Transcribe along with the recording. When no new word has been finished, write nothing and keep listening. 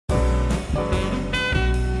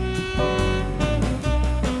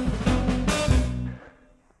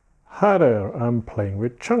Hi there, I'm playing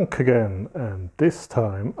with junk again, and this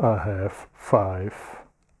time I have 5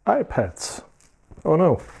 iPads. Oh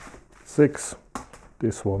no, 6.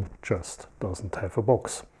 This one just doesn't have a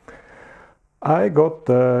box. I got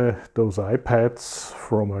those iPads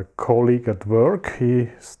from a colleague at work. He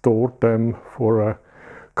stored them for a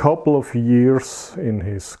couple of years in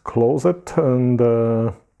his closet, and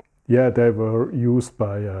yeah, they were used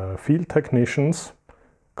by field technicians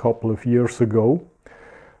a couple of years ago.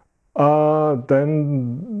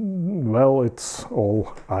 Then, well, it's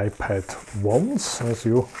all iPad 1s, as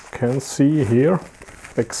you can see here,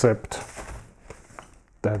 except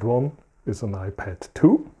that one is an iPad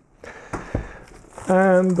 2.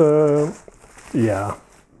 And yeah,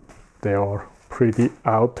 they are pretty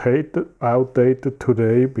outdated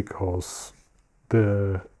today, because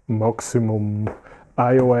the maximum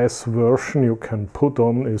iOS version you can put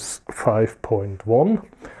on is 5.1.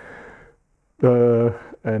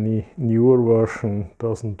 Any newer version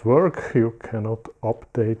doesn't work, you cannot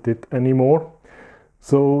update it anymore.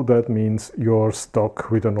 So that means you're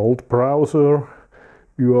stuck with an old browser,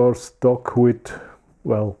 you are stuck with,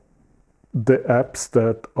 well, the apps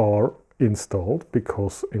that are installed,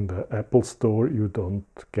 because in the Apple Store you don't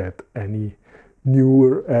get any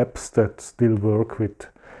newer apps that still work with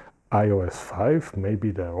iOS 5.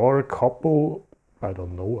 Maybe there are a couple, I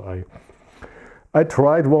don't know. I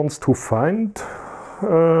tried once to find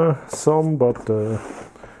some, but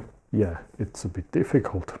yeah, it's a bit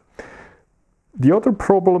difficult. The other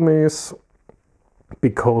problem is,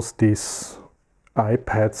 because these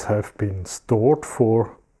iPads have been stored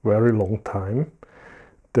for a very long time,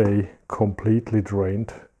 they completely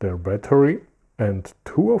drained their battery, and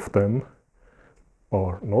 2 of them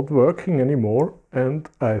are not working anymore, and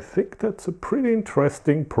I think that's a pretty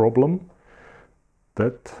interesting problem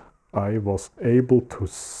that I was able to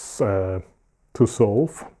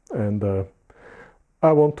solve, and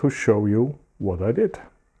I want to show you what I did.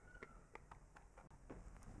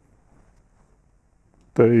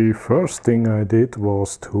 The first thing I did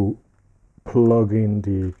was to plug in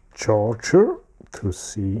the charger to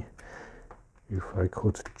see if I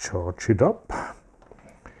could charge it up,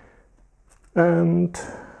 and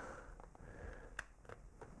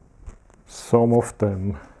some of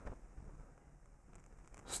them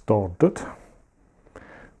started.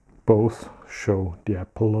 Both show the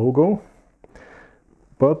Apple logo,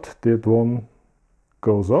 but that one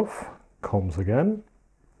goes off, comes again,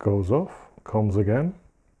 goes off, comes again,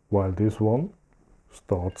 while this one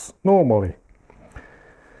starts normally.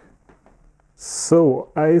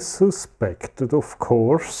 So I suspected, of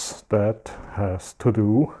course, that has to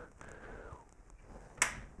do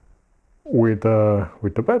with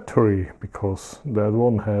the battery, because that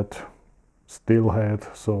one still had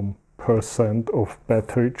some % of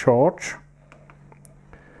battery charge.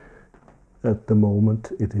 At the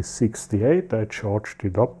moment it is 68. I charged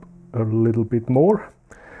it up a little bit more,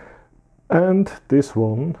 and this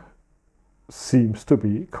one seems to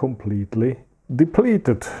be completely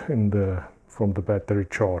depleted from the battery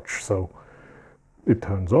charge. So it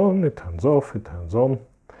turns on, it turns off, it turns on.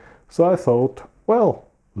 So I thought, well,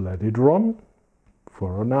 let it run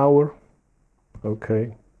for an hour.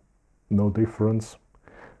 Okay, no difference.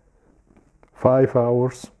 5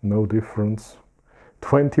 hours, no difference.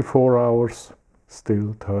 24 hours,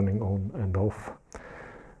 still turning on and off.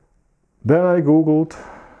 Then I googled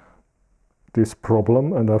this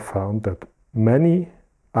problem, and I found that many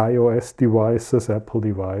iOS devices, Apple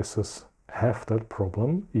devices, have that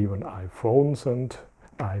problem, even iPhones and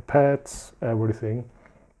iPads, everything.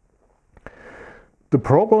 The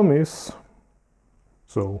problem is,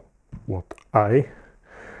 so what I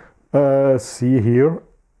see here,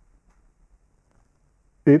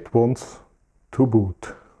 it wants to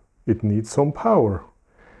boot. It needs some power.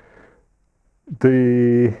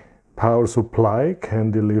 The power supply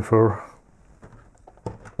can deliver,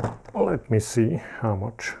 let me see how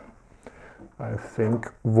much. I think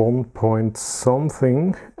 1 point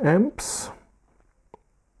something amps.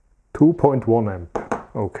 2.1 amp.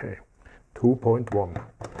 Okay, 2.1.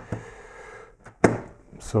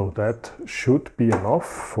 So that should be enough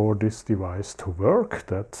for this device to work.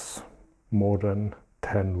 That's more than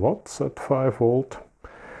 10 watts at 5 volt,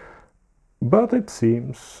 but it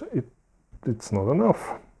seems it's not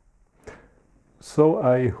enough. So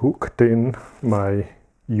I hooked in my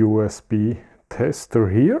USB tester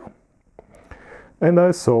here, and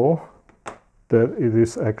I saw that it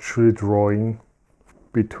is actually drawing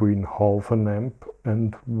between half an amp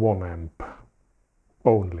and 1 amp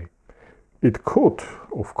only. It could,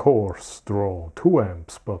 of course, draw 2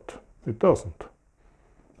 amps, but it doesn't.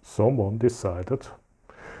 Someone decided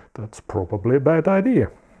that's probably a bad idea.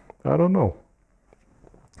 I don't know.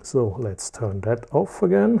 So let's turn that off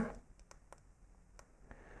again.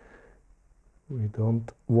 We don't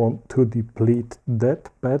want to deplete that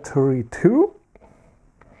battery too.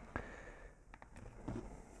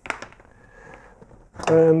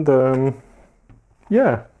 And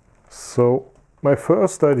yeah, so my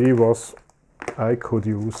first idea was I could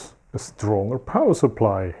use a stronger power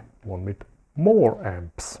supply, one with more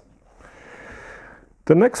amps.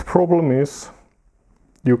 The next problem is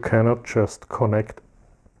you cannot just connect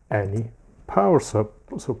any power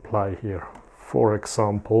supply here. For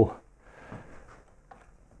example,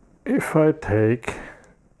 if I take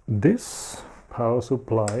this power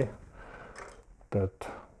supply that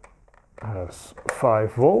has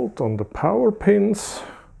 5 volt on the power pins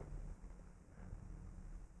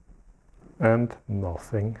and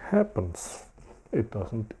nothing happens. It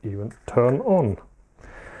doesn't even turn on.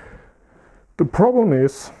 The problem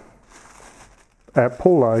is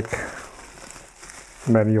Apple, like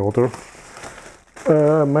many other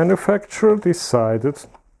manufacturers, decided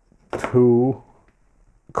to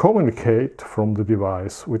communicate from the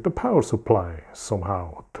device with the power supply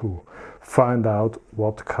somehow to find out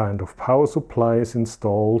what kind of power supply is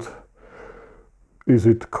installed, is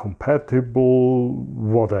it compatible,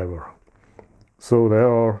 whatever. So there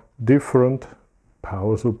are different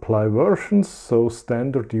power supply versions. So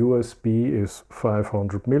standard USB is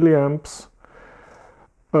 500 milliamps.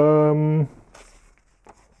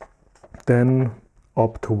 Then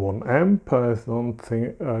up to 1 amp. I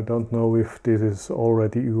don't know if this is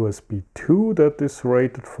already USB 2 that is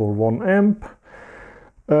rated for 1 amp.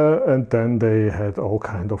 And then they had all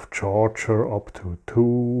kind of charger up to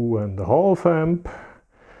 2.5 amp.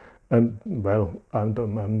 And well,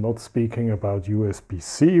 I'm not speaking about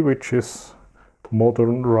USB-C, which is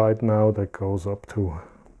modern right now, that goes up to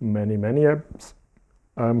many amps.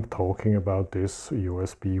 I'm talking about this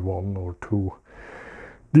USB 1 or 2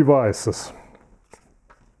 devices.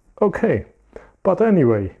 Okay, but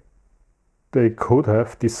anyway, they could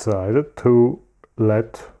have decided to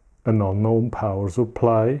let an unknown power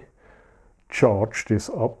supply charge this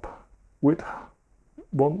up with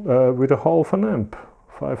a half an amp,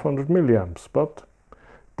 500 milliamps, but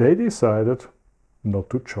they decided not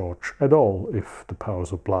to charge at all if the power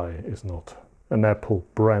supply is not an Apple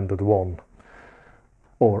branded one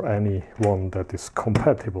or any one that is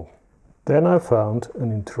compatible. Then I found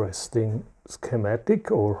an interesting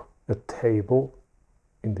schematic or a table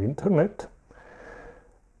in the internet,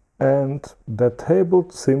 and that table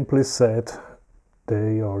simply said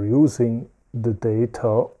they are using the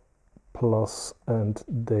data plus and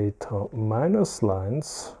data minus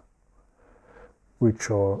lines,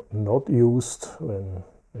 which are not used when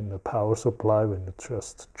in the power supply when you're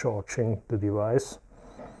just charging the device.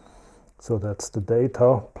 So that's the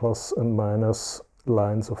data plus and minus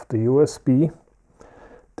lines of the USB.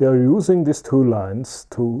 They are using these two lines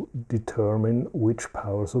to determine which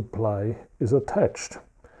power supply is attached.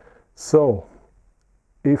 So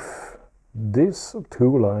if these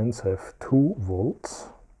two lines have 2 volts,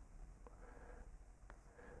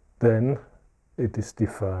 then it is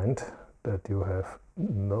defined that you have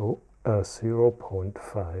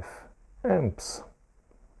 0.5 amps.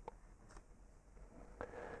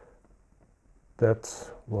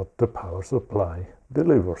 That's what the power supply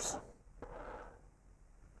delivers.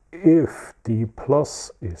 If D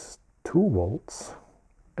plus is 2 volts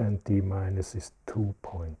and D minus is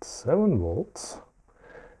 2.7 volts,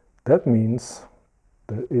 that means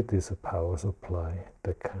that it is a power supply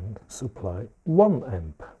that can supply 1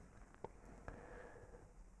 amp.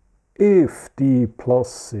 If D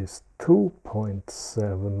plus is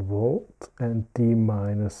 2.7 volt and D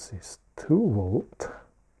minus is 2 volt,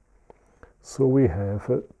 so we have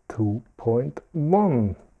a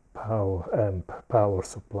 2.1 amp power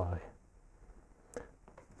supply.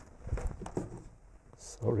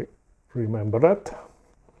 Sorry, remember that?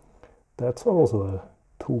 That's also a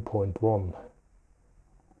 2.1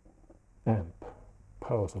 amp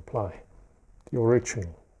power supply, the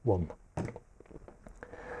original one.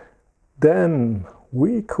 Then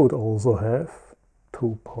we could also have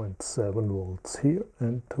 2.7 volts here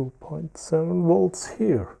and 2.7 volts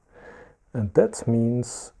here. And that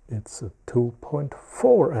means it's a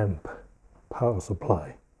 2.4 amp power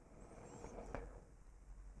supply.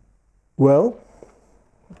 Well,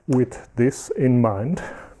 with this in mind,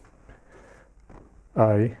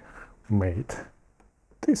 I made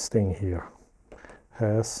this thing here.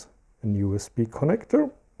 Has a USB connector,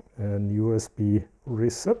 an USB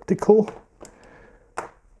receptacle,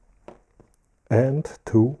 and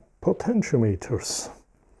 2 potentiometers.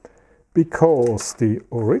 Because the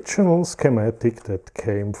original schematic that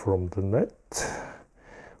came from the net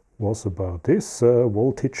was about this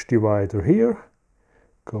voltage divider here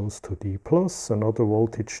goes to D plus, another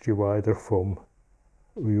voltage divider from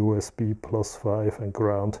USB +5 and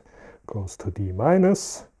ground goes to D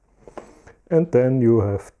minus, and then you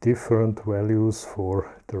have different values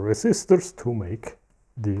for the resistors to make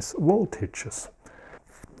these voltages.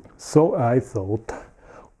 So I thought,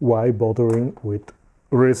 why bothering with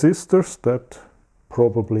resistors that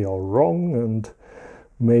probably are wrong, and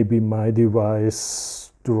maybe my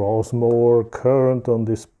device draws more current on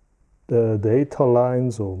this data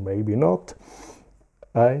lines, or maybe not.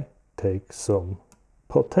 I take some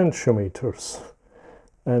potentiometers,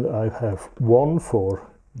 and I have one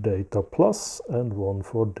for data plus and one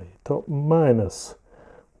for data minus,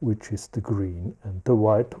 which is the green and the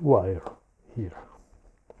white wire here.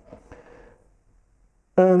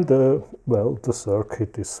 And well, the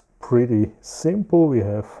circuit is pretty simple. We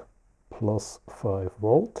have plus 5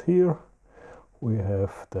 volt here, we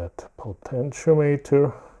have that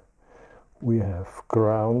potentiometer, we have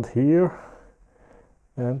ground here,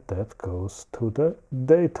 and that goes to the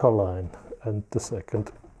data line, and the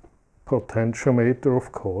second potentiometer,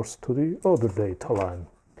 of course, to the other data line,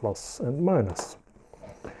 plus and minus.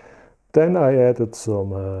 Then I added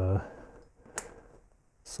some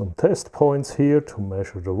test points here to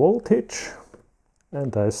measure the voltage,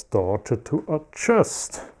 and I started to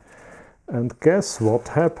adjust. And guess what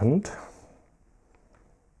happened?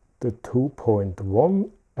 The 2.1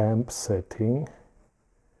 amp setting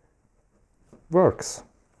works.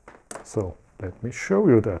 So let me show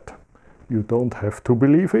you that. You don't have to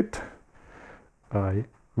believe it. I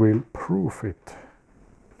will prove it.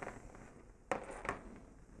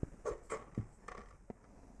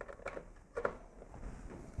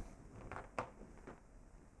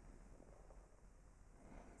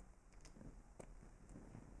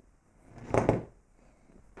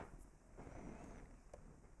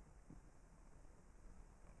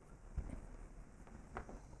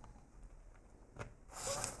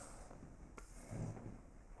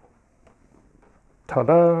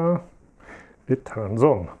 Ta-da! It turns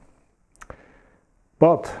on.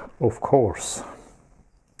 But, of course,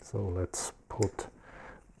 so let's put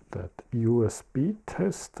that USB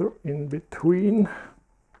tester in between.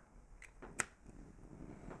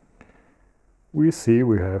 We see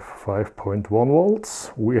we have 5.1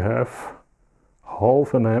 volts, we have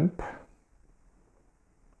half an amp,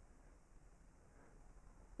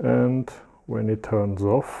 and when it turns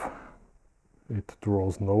off, it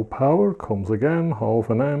draws no power, comes again, half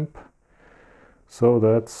an amp. So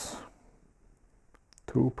that's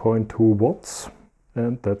 2.2 watts,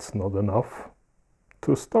 and that's not enough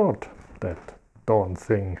to start that darn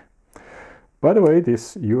thing. By the way,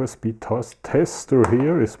 this USB tester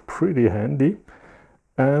here is pretty handy,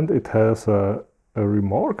 and it has a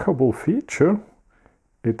remarkable feature.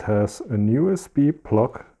 It has an USB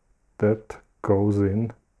plug that goes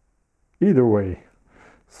in either way.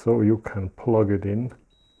 So you can plug it in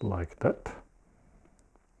like that,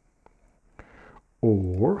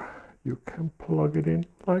 or you can plug it in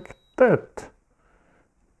like that,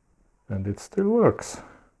 and it still works,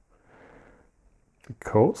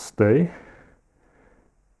 because they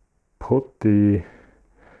put the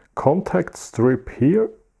contact strip here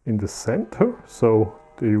in the center, so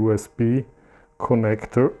the USB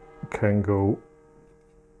connector can go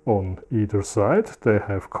on either side. They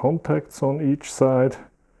have contacts on each side.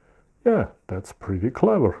 Yeah, that's pretty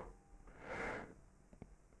clever.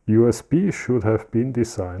 USB should have been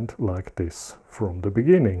designed like this from the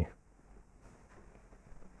beginning,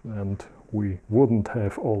 and we wouldn't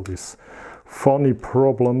have all these funny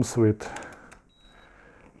problems with,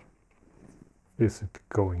 is it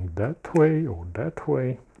going that way or that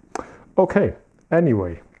way? Okay,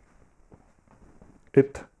 anyway,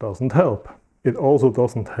 it doesn't help. It also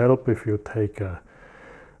doesn't help if you take a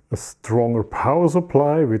stronger power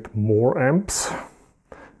supply with more amps.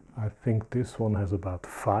 I think this one has about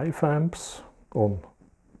 5 amps on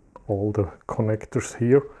all the connectors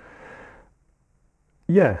here.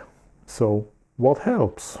 Yeah, so what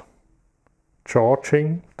helps?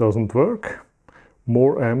 Charging doesn't work.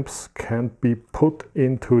 More amps can't be put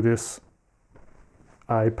into this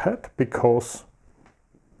iPad because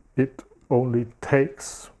it only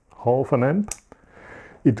takes half an amp.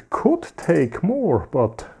 It could take more,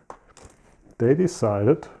 but they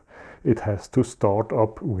decided it has to start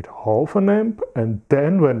up with half an amp, and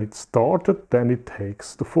then when it started, then it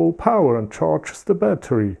takes the full power and charges the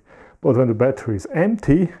battery. But when the battery is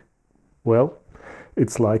empty, well,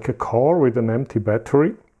 it's like a car with an empty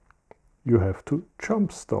battery. You have to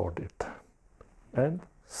jumpstart it. And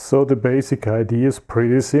so the basic idea is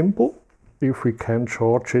pretty simple. If we can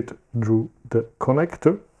charge it through the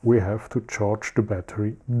connector, we have to charge the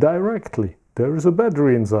battery directly. There is a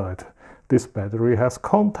battery inside. This battery has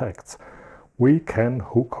contacts. We can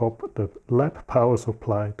hook up the lab power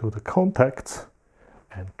supply to the contacts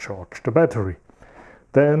and charge the battery.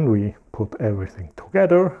 Then we put everything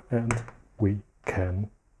together and we can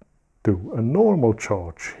do a normal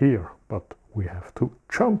charge here, but we have to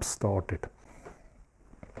jump start it.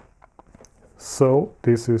 So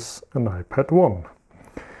this is an iPad 1.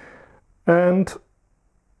 And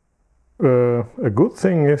a good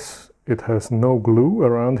thing is it has no glue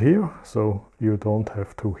around here, so you don't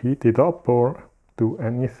have to heat it up or do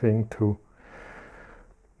anything to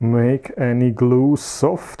make any glue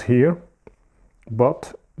soft here.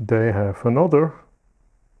 But they have another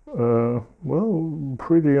well,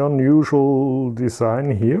 pretty unusual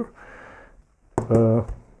design here.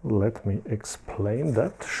 Let me explain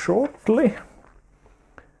that shortly.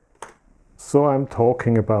 So I'm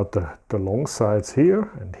talking about the long sides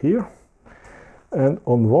here and here. And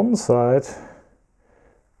on one side,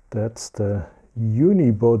 that's the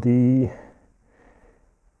unibody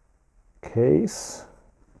case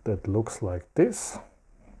that looks like this.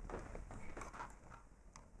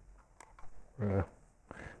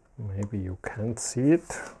 Maybe you can't see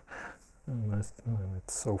it, and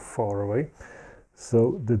it's so far away.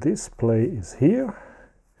 So the display is here.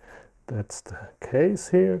 That's the case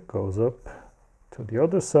here, goes up to the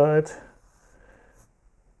other side.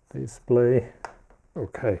 Display.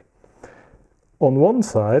 Okay. On one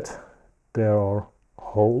side there are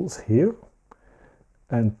holes here,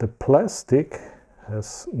 and the plastic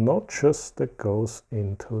has notches that goes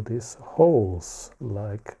into these holes,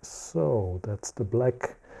 like so. That's the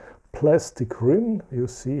black plastic rim you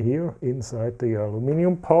see here inside the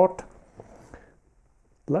aluminium part,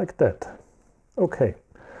 like that. Okay.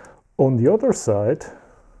 On the other side,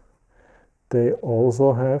 they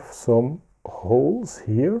also have some holes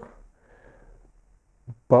here,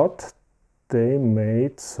 but they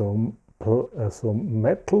made some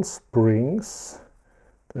metal springs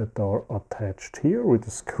that are attached here with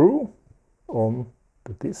a screw on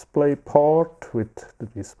the display part with the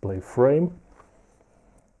display frame.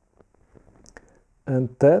 And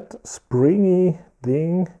that springy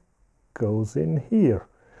thing goes in here.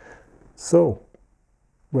 So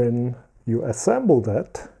when you assemble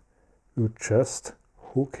that, you just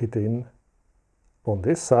hook it in on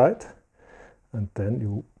this side, and then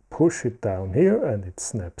you push it down here and it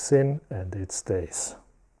snaps in and it stays.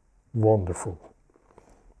 Wonderful.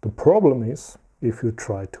 The problem is, if you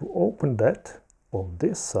try to open that on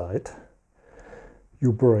this side,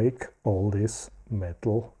 you break all these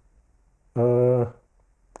metal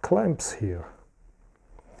clamps here.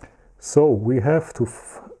 So we have to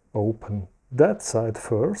open that side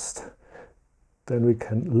first, then we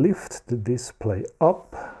can lift the display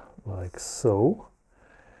up like so,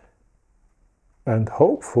 and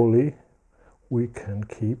hopefully we can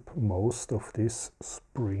keep most of these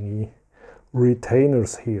springy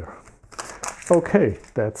retainers here. Okay,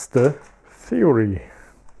 that's the theory.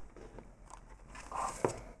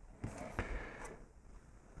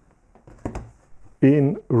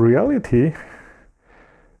 In reality,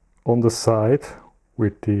 on the side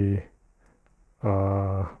with the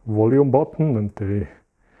volume button and the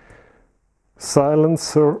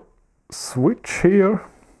silencer switch here,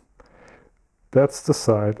 that's the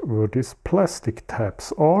side where these plastic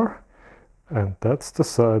tabs are, and that's the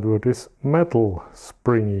side where these metal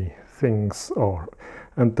springy things are.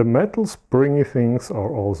 And the metal springy things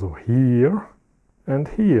are also here and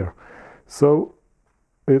here. So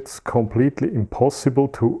it's completely impossible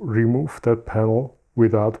to remove that panel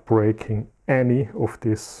without breaking any of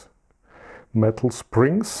these metal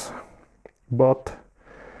springs. But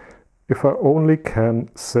if I only can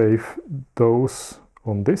save those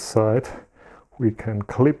on this side, we can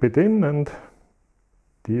clip it in, and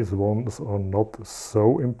these ones are not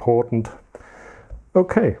so important.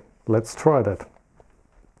 Okay, let's try that.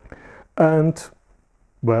 And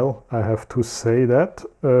well, I have to say that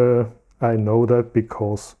I know that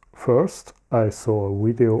because first I saw a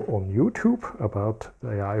video on YouTube about the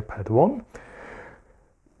iPad 1,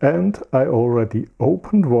 and I already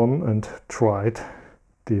opened one and tried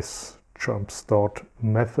this jumpstart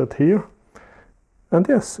method here, and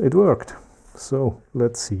yes, it worked. So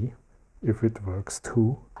let's see if it works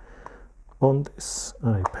too on this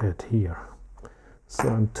iPad here. So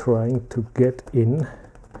I'm trying to get in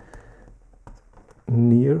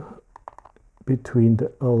near between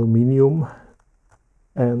the aluminium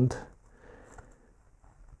and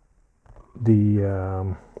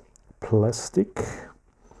the plastic.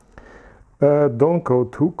 Don't go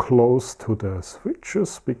too close to the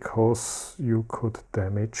switches because you could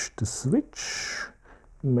damage the switch.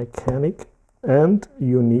 mechanic, and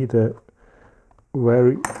you need a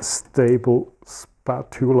very stable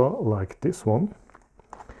spatula like this one,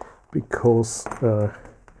 because a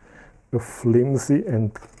flimsy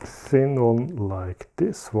and thin one like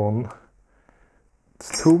this one,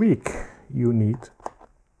 it's too weak. You need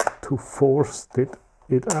to force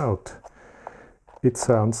it out. It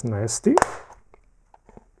sounds nasty.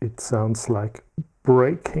 It sounds like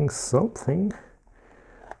breaking something,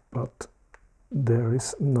 but there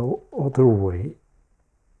is no other way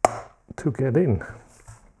to get in.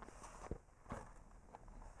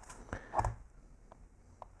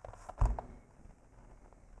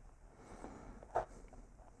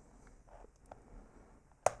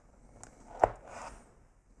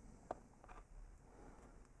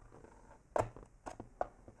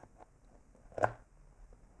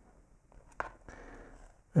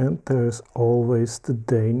 And there's always the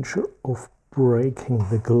danger of breaking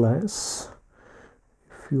the glass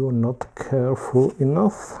if you're not careful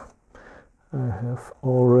enough. I have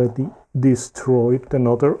already destroyed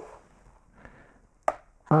another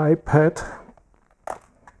iPad.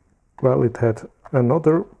 Well, it had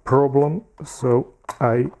another problem, so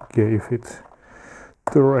I gave it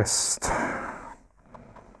the rest.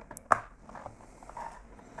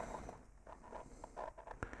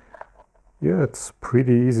 Yeah, it's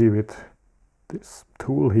pretty easy with this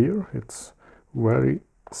tool here. It's very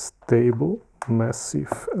stable,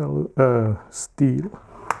 massive steel.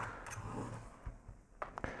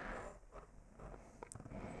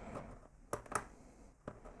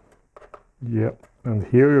 Yeah, and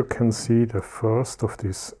here you can see the first of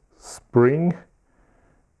these spring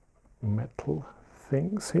metal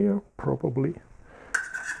things here, probably,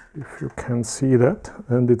 if you can see that,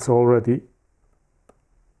 and it's already,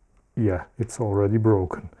 yeah, it's already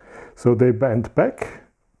broken. So they bend back,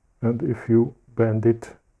 and if you bend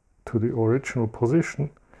it to the original position,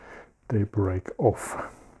 they break off.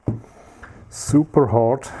 Super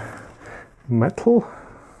hard metal,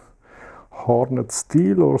 hardened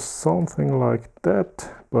steel or something like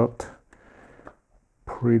that, but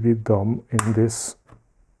pretty dumb in this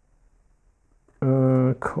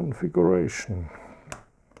configuration.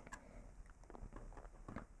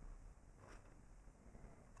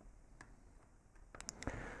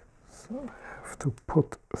 So I have to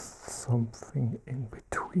put something in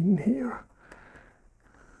between here.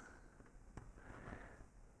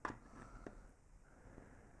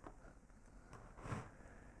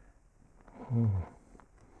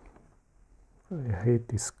 I hate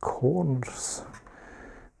these corners.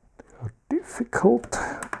 They are difficult.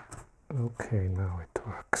 Okay, now it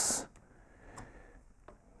works.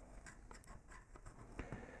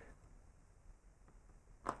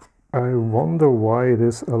 I wonder why it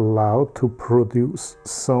is allowed to produce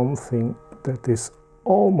something that is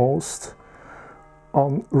almost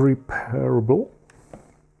unrepairable.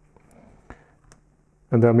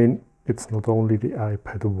 And I mean, it's not only the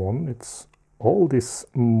iPad 1, it's all these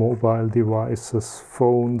mobile devices,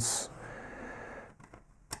 phones,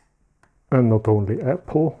 and not only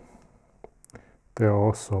Apple. There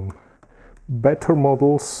are some better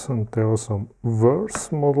models and there are some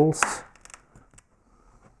worse models.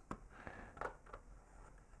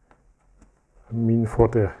 I mean, for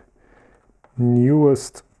the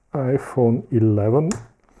newest iPhone 11,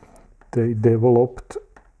 they developed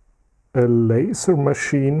a laser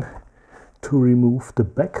machine to remove the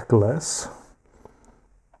back glass,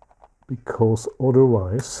 because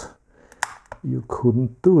otherwise you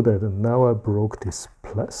couldn't do that. And now I broke this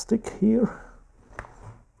plastic here.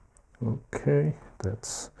 Okay,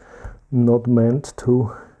 that's not meant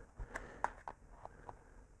to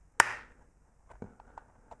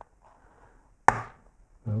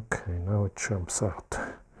okay, now it jumps out.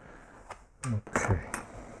 Okay.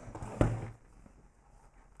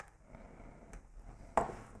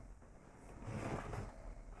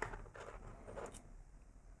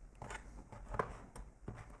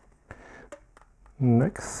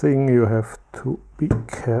 Next thing you have to be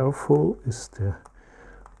careful is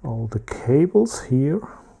all the cables here.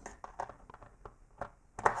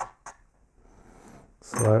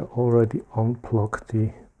 So I already unplugged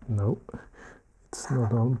no, it's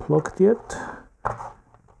not unplugged yet.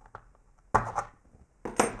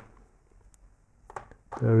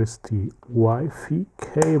 There is the Wi-Fi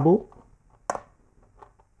cable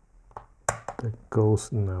that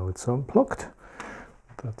goes, now it's unplugged.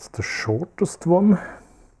 That's the shortest one.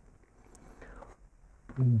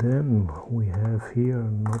 Then we have here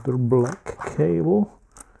another black cable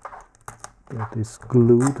that is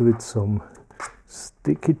glued with some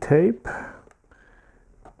sticky tape.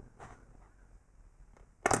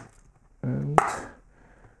 And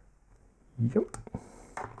yep,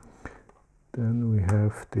 Then we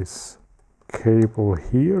have this cable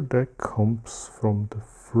here that comes from the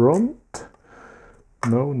front.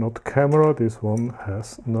 No, not camera. This one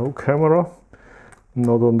has no camera.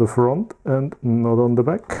 Not on the front and not on the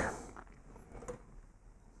back.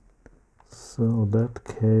 So that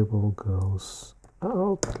cable goes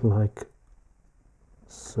out like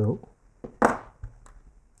so.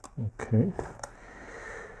 Okay.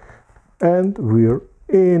 And we're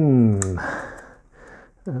in.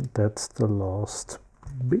 And that's the last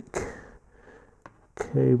big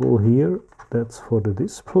cable here. That's for the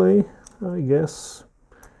display, I guess,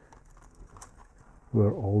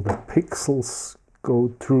 where all the pixels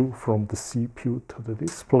go through from the CPU to the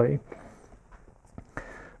display.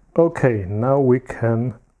 Okay, now we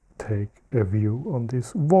can take a view on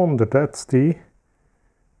this wonder. That's the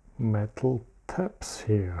metal tabs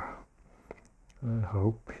here. I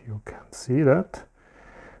hope you can see that.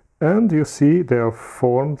 And you see they are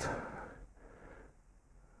formed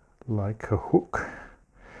like a hook.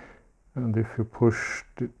 And if you push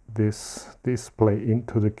this display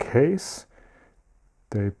into the case,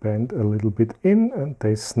 they bend a little bit in and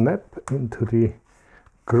they snap into the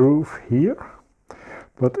groove here.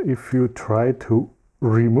 But if you try to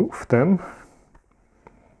remove them,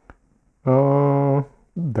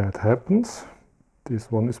 that happens.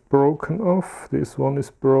 This one is broken off, this one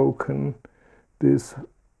is broken, this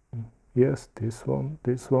one,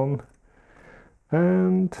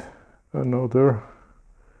 and another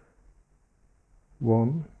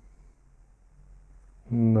one.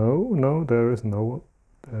 No, there's none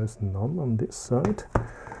on this side.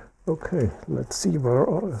 Okay, let's see where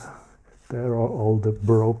there are all the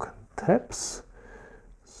broken tabs,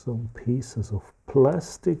 some pieces of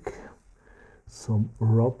plastic, some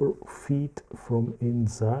rubber feet from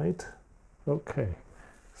inside. Okay,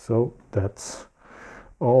 so that's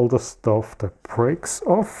all the stuff that breaks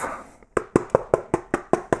off.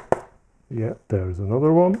 Yeah, there's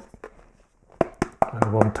another one. I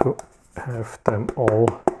want to have them all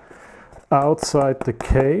outside the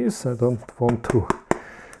case. I don't want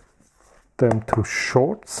them to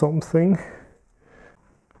short something.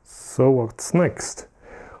 So what's next?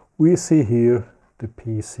 We see here the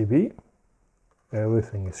PCB.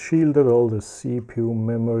 Everything is shielded, all the CPU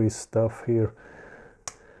memory stuff here.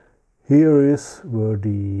 Here is where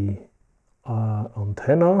the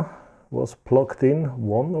antenna was plugged in,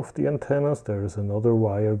 one of the antennas. There is another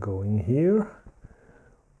wire going here.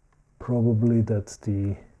 Probably that's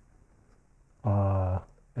the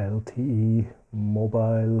LTE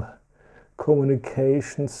mobile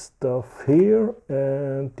communication stuff here,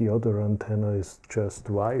 and the other antenna is just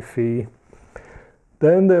Wi-Fi.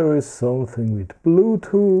 Then there is something with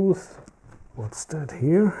Bluetooth. What's that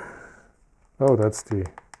here? Oh, that's the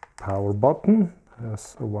power button,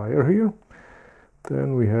 has a wire here.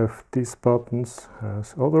 Then we have these buttons,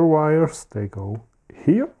 has other wires, they go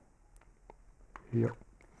here, here.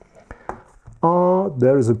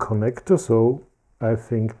 There is a connector, so I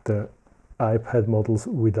think the iPad models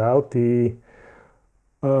without the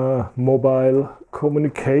mobile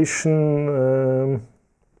communication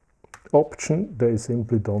option, they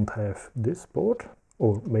simply don't have this board,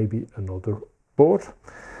 or maybe another board.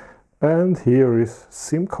 And here is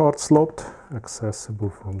SIM card slot, accessible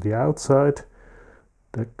from the outside.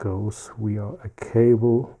 That goes via a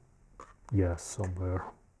cable, yes, somewhere.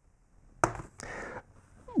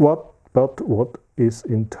 But what is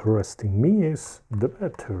interesting me is the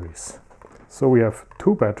batteries. So we have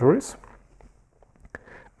two batteries,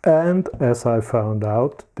 and as I found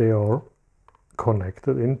out, they are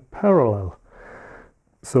connected in parallel.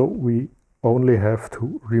 So we only have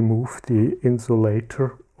to remove the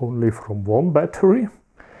insulator only from one battery,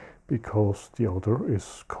 because the other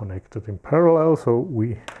is connected in parallel. So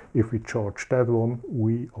if we charge that one,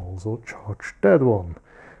 we also charge that one.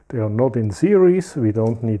 They are not in series, we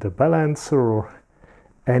don't need a balancer or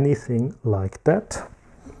anything like that.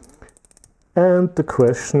 And the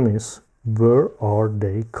question is, where are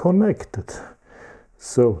they connected?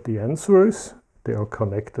 So the answer is, they are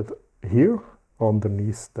connected here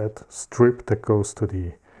underneath that strip that goes to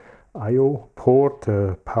the I/O port,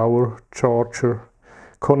 the power charger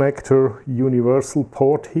connector, universal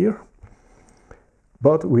port here.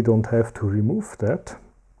 But we don't have to remove that.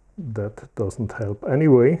 That doesn't help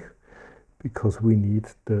anyway, because we need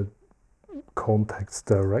the contacts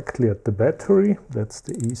directly at the battery. That's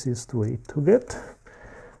the easiest way to get.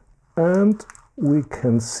 And we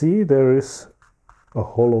can see there is a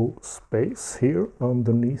hollow space here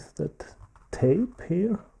underneath that tape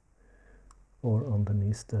here, or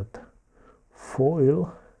underneath that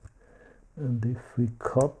foil. And if we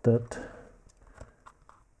cut that,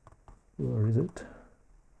 where is it?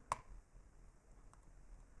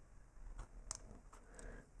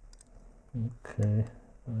 Okay,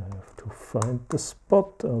 I have to find the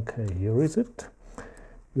spot. Okay, here is it.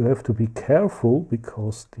 You have to be careful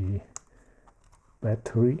because the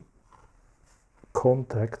battery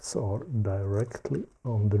contacts are directly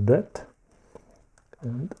under that,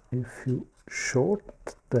 and if you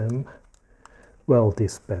short them, well,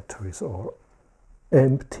 these batteries are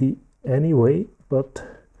empty anyway, but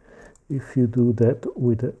if you do that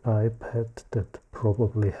with an iPad that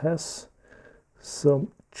probably has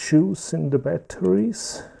some juice in the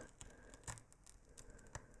batteries.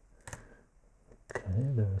 Okay,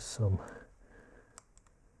 there's some,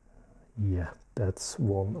 yeah, that's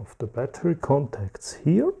one of the battery contacts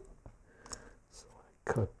here. So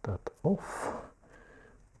I cut that off.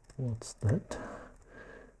 What's that?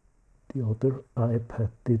 The other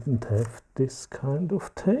iPad didn't have this kind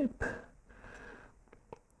of tape.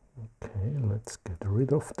 Okay, let's get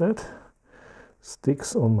rid of that.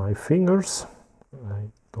 Sticks on my fingers.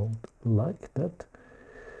 I don't like that.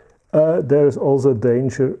 There's also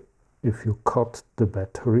danger if you cut the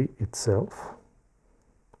battery itself.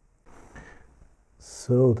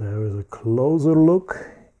 So there is a closer look.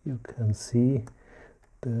 You can see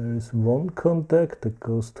there is one contact that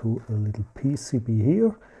goes to a little PCB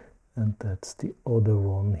here, and that's the other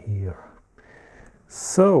one here.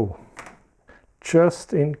 So,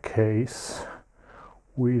 just in case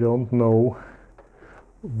we don't know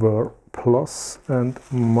where plus and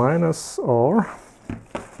minus are,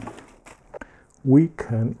 we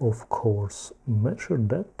can of course measure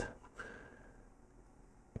that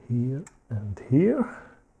here and here,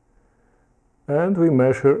 and we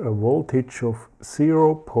measure a voltage of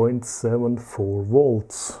 0.74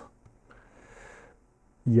 volts.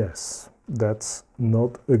 Yes, that's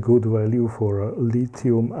not a good value for a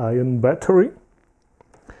lithium-ion battery.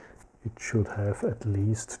 It should have at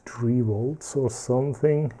least 3 volts or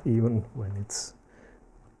something, even when it's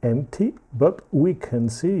empty. But we can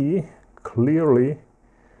see clearly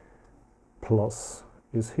plus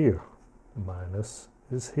is here, minus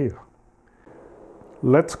is here.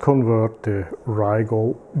 Let's convert the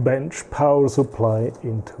Rigol bench power supply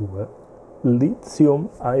into a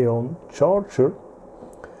lithium-ion charger.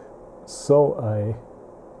 So I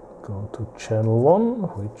go to channel 1,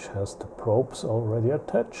 which has the probes already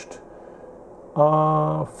attached.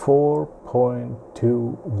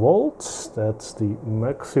 4.2 volts, that's the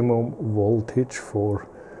maximum voltage for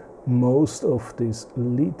most of these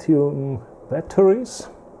lithium batteries.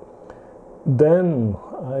 Then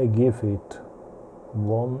I give it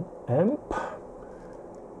 1 amp,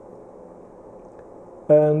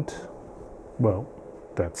 and well,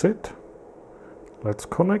 that's it. Let's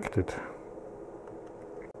connect it.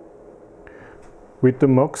 With the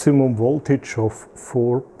maximum voltage of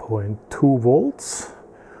 4.2 volts,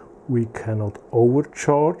 we cannot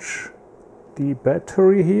overcharge the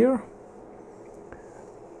battery here.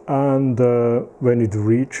 And when it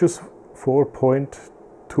reaches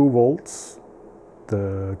 4.2 volts,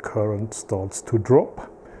 the current starts to drop.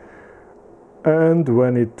 And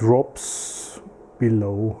when it drops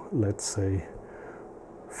below, let's say,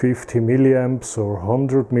 50 milliamps or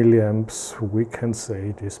 100 milliamps, we can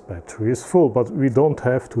say this battery is full. But we don't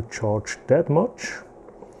have to charge that much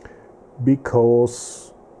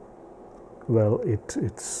because, well,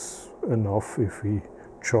 it's enough if we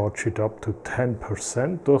charge it up to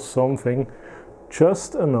 10% or something,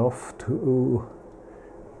 just enough to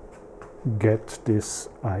get this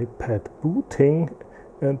iPad booting,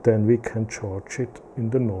 and then we can charge it in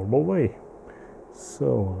the normal way.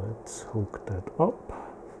 So let's hook that up.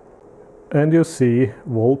 And you see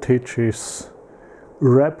voltage is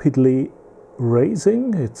rapidly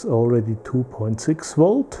raising. It's already 2.6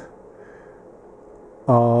 volt.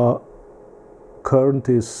 Current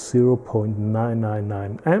is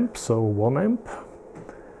 0.999 amp, so 1 amp.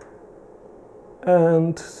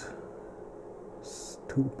 And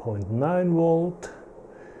 2.9 volt.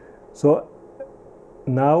 So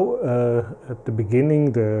now at the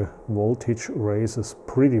beginning the voltage raises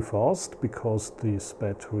pretty fast because this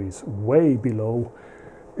battery is way below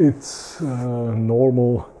its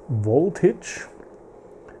normal voltage.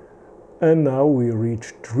 And now we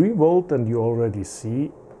reach 3 volt, and you already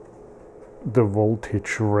see the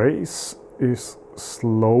voltage raise is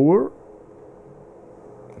slower.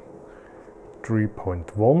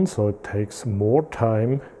 3.1, so it takes more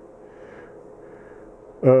time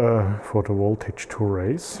for the voltage to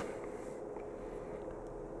raise.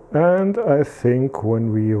 And I think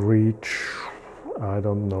when we reach, I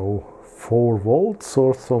don't know, 4 volts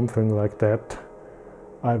or something like that,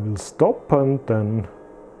 I will stop and then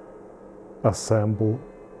assemble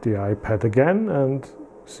the iPad again and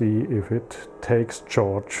see if it takes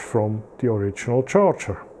charge from the original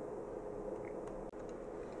charger.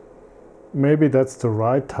 maybe that's the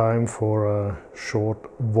right time for a short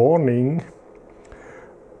warning.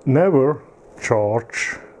 Never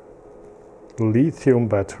charge lithium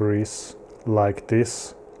batteries like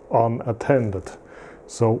this unattended.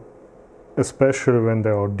 So especially when they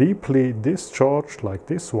are deeply discharged like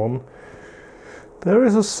this one, there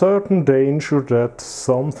is a certain danger that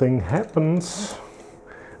something happens,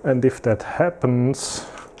 and if that happens,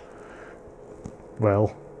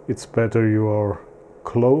 well, it's better you are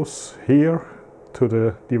close here to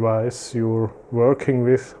the device you're working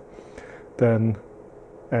with than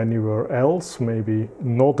anywhere else, maybe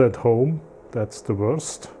not at home. That's the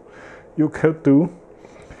worst you could do.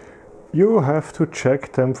 You have to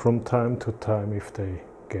check them from time to time if they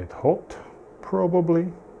get hot,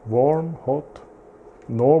 probably warm, hot.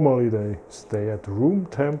 Normally they stay at room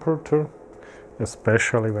temperature,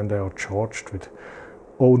 especially when they are charged with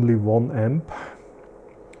only 1 amp.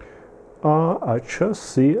 I just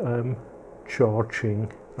see I'm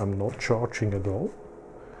charging. I'm not charging at all.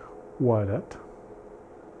 Why that?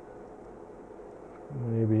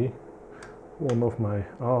 Maybe one of my...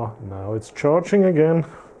 now it's charging again.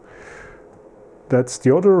 That's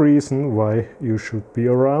the other reason why you should be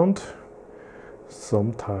around.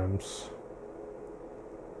 Sometimes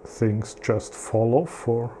things just fall off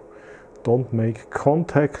or don't make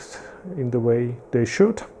contact in the way they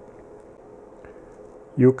should.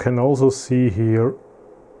 You can also see here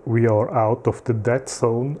we are out of the dead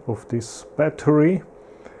zone of this battery.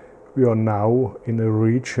 We are now in a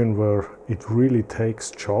region where it really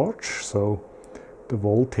takes charge, so the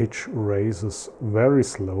voltage raises very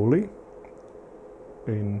slowly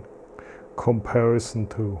in comparison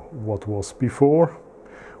to what was before.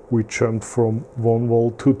 We jumped from 1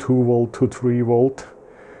 volt to 2 volt to 3 volt,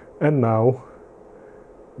 and now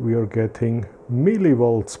we are getting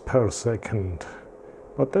millivolts per second.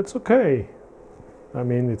 But that's okay. I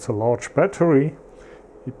mean, it's a large battery.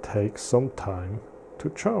 It takes some time to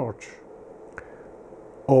charge.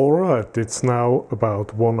 Alright, it's now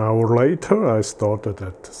about 1 hour later. I started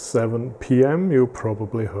at 7 p.m. You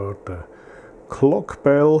probably heard the clock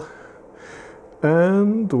bell.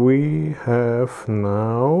 And we have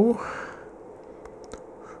now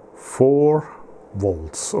 4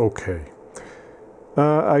 volts. Okay.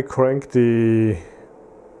 I cranked the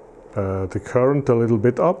current a little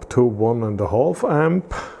bit up to 1.5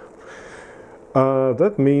 amp.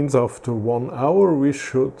 That means after 1 hour we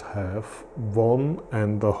should have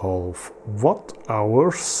 1.5 watt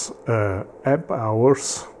hours, amp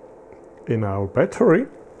hours in our battery.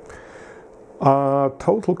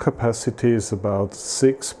 Total capacity is about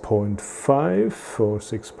 6.5 or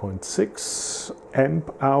 6.6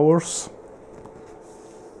 amp hours.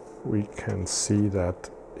 We can see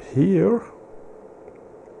that here.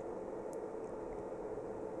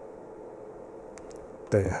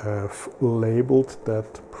 They have labeled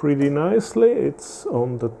that pretty nicely. It's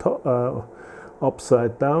on the top,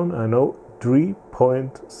 upside down. I know,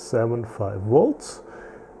 3.75 volts,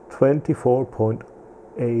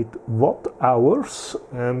 24.8 watt hours,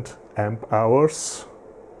 and amp hours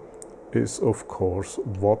is of course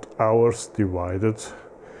watt hours divided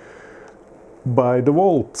by the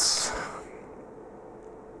volts,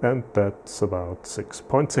 and that's about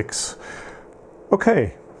 6.6.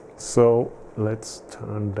 Okay, so let's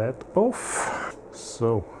turn that off.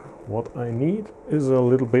 So what I need is a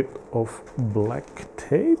little bit of black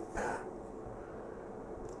tape.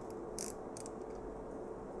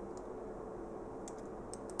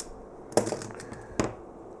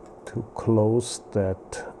 To close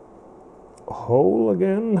that hole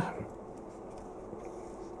again.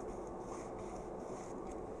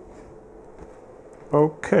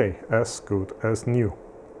 Okay, as good as new.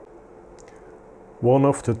 One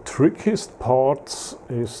of the trickiest parts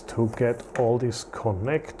is to get all these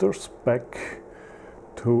connectors back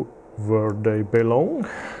to where they belong.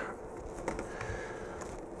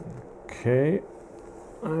 Okay,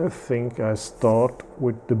 I think I start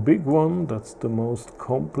with the big one. That's the most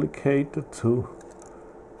complicated to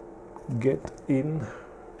get in.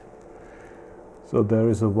 So there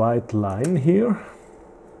is a white line here.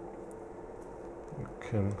 You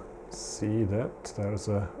can see that there's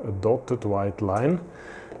a dotted white line,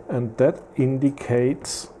 and that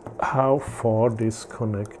indicates how far this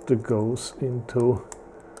connector goes into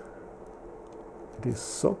this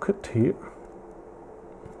socket here.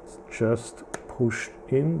 It's just pushed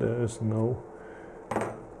in. There is no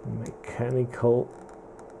mechanical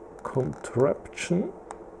contraption,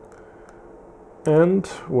 and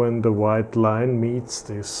when the white line meets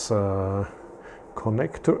this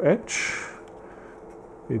connector edge,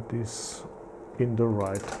 it is in the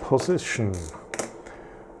right position.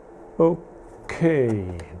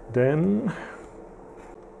 Okay, then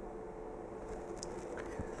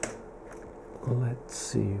let's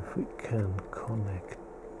see if we can connect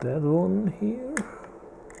that one here.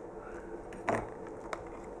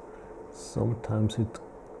 Sometimes it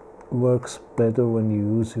works better when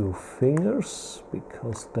you use your fingers,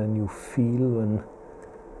 because then you feel when...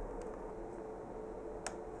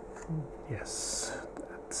 Yes,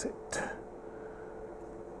 that's it.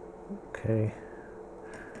 Okay.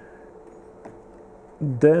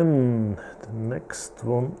 Then the next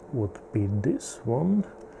one would be this one.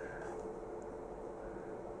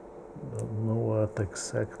 Don't know what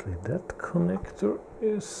exactly that connector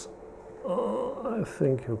is. I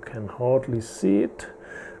think you can hardly see it,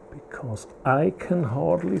 because I can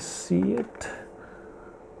hardly see it.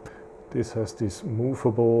 This has this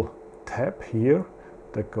movable tab here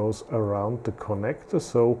that goes around the connector,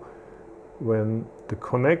 so when the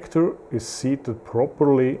connector is seated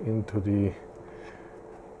properly into the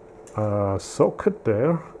socket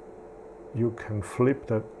there, you can flip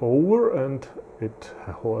that over and it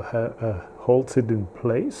holds it in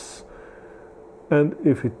place. And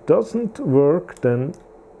if it doesn't work, then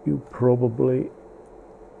you probably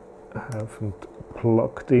haven't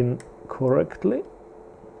plugged in correctly.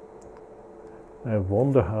 I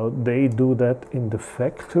wonder how they do that in the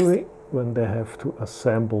factory when they have to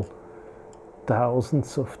assemble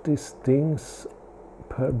thousands of these things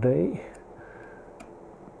per day.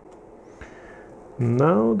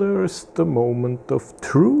 Now there is the moment of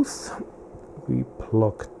truth. We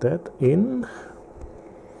plug that in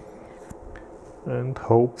and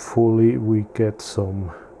hopefully we get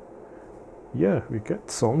some, yeah, we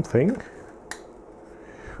get something.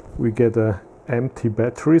 We get an empty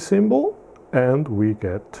battery symbol and we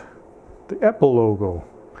get the Apple logo.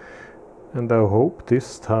 And I hope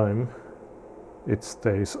this time it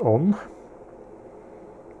stays on.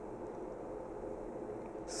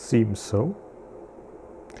 Seems so.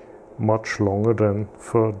 Much longer than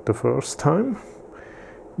for the first time.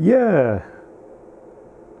 Yeah.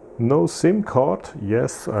 No SIM card.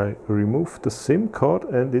 Yes, I removed the SIM card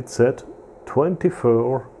and it said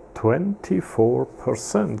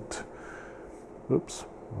 24%. Oops,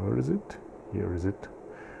 where is it? Here is it.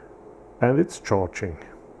 And it's charging.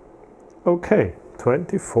 Okay,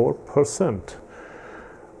 24%.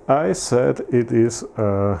 I said it is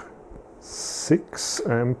a 6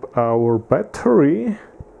 amp hour battery.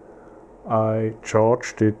 I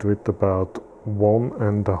charged it with about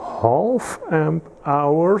 1.5 amp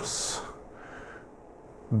hours.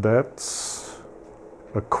 That's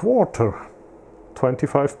a quarter,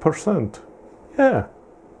 25%. Yeah,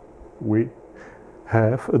 we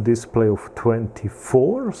have a display of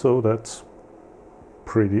 24, so that's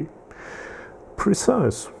pretty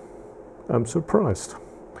precise. I'm surprised.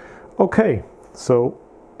 Okay, so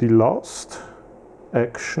the last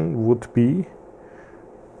action would be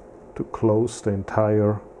to close the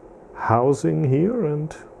entire housing here,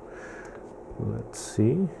 and let's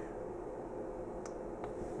see.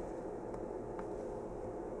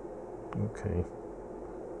 Okay,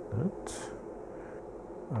 that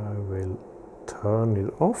I will turn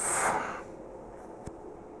it off.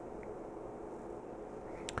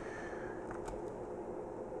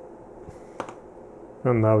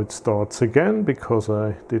 And now it starts again because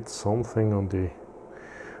I did something on the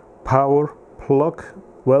power plug.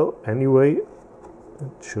 Well, anyway, it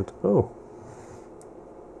should,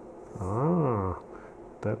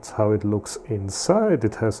 that's how it looks inside.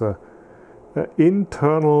 It has a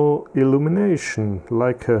internal illumination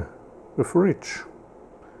like a fridge.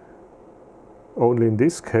 Only in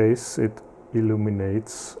this case it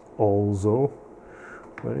illuminates also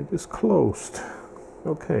when it is closed.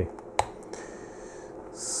 Okay.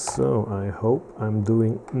 So I hope I'm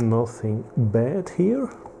doing nothing bad here.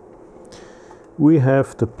 We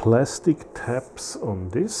have the plastic tabs on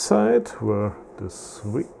this side where the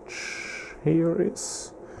switch here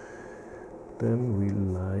is. Then we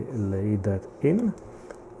lay that in.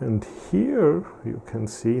 And here you can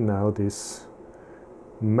see now this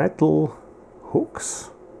metal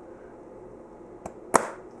hooks.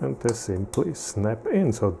 And they simply snap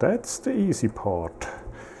in. So that's the easy part.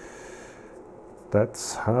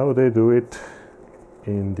 That's how they do it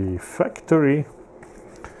in the factory.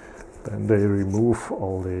 Then they remove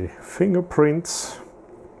all the fingerprints.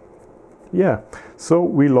 Yeah, so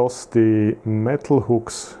we lost the metal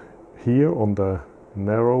hooks here on the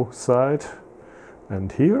narrow side,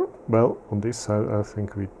 and here, well, on this side I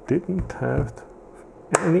think we didn't have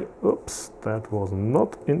any. Oops, that was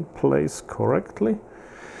not in place correctly.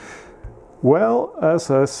 Well, as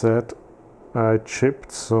I said, I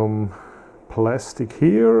chipped some plastic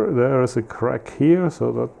here, there is a crack here,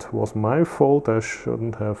 so that was my fault. I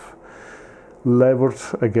shouldn't have levered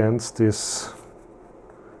against this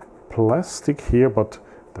plastic here, but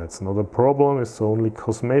that's not a problem, it's only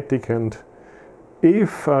cosmetic, and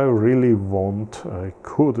if I really want, I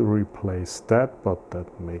could replace that, but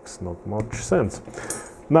that makes not much sense.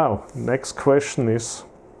 Now, next question is,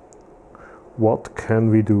 what can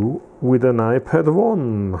we do with an iPad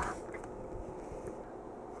 1?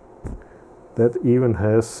 That even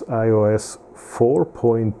has iOS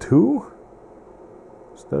 4.2.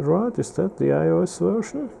 Is that right? Is that the iOS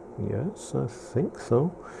version? Yes, I think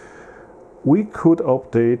so. We could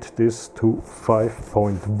update this to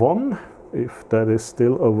 5.1 if that is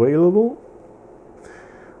still available.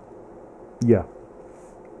 Yeah,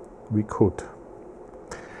 we could.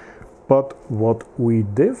 But what we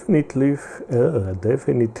definitively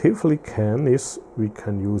can is we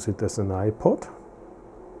can use it as an iPod.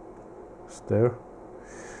 Is there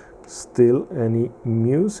still any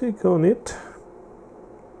music on it?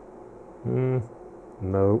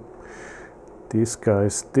 No. These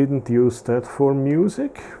guys didn't use that for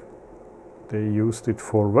music. They used it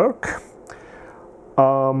for work.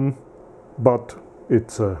 But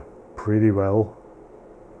it's a pretty well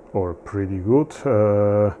or pretty good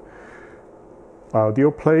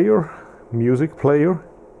audio player, music player.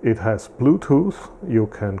 It has Bluetooth. You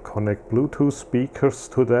can connect Bluetooth speakers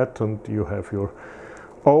to that, and you have your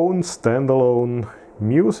own standalone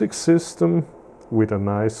music system with a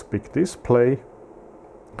nice big display.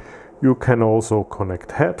 You can also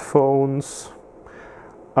connect headphones.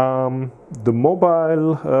 The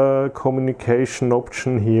mobile communication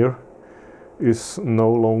option here is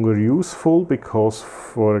no longer useful because,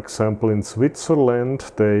 for example, in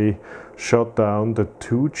Switzerland they shut down the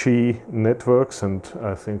 2G networks and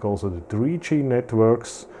I think also the 3G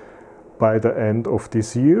networks by the end of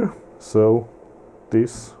this year. So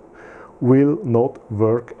this will not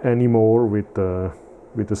work anymore with the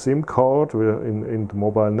SIM card in the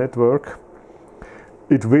mobile network.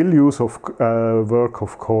 It will work,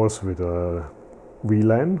 of course, with a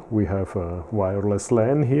VLAN. We have a wireless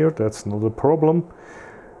LAN here, that's not a problem.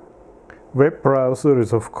 Web browser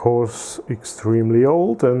is, of course, extremely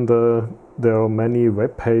old, and there are many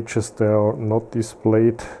web pages that are not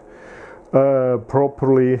displayed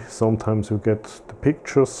properly. Sometimes you get the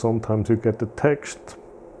pictures, sometimes you get the text,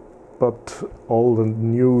 but all the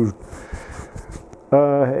new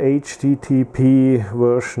HTTP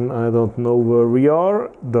version, I don't know where we are,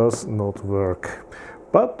 does not work.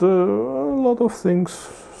 But a lot of things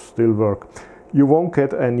still work. You won't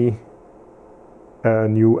get any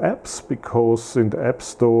new apps because in the App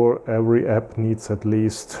Store every app needs at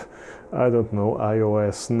least, I don't know,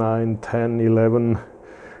 iOS 9, 10, 11.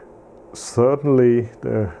 Certainly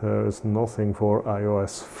there is nothing for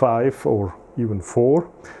iOS 5 or even 4.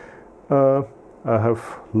 I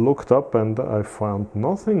have looked up and I found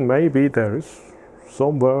nothing. Maybe there is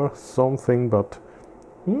somewhere something, but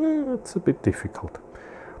it's a bit difficult.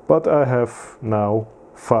 But I have now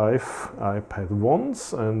 5 iPad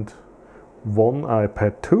 1s and 1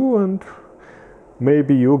 iPad 2, and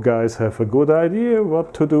maybe you guys have a good idea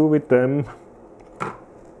what to do with them.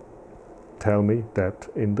 Tell me that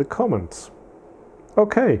in the comments.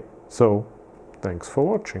 Okay, so thanks for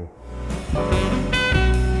watching.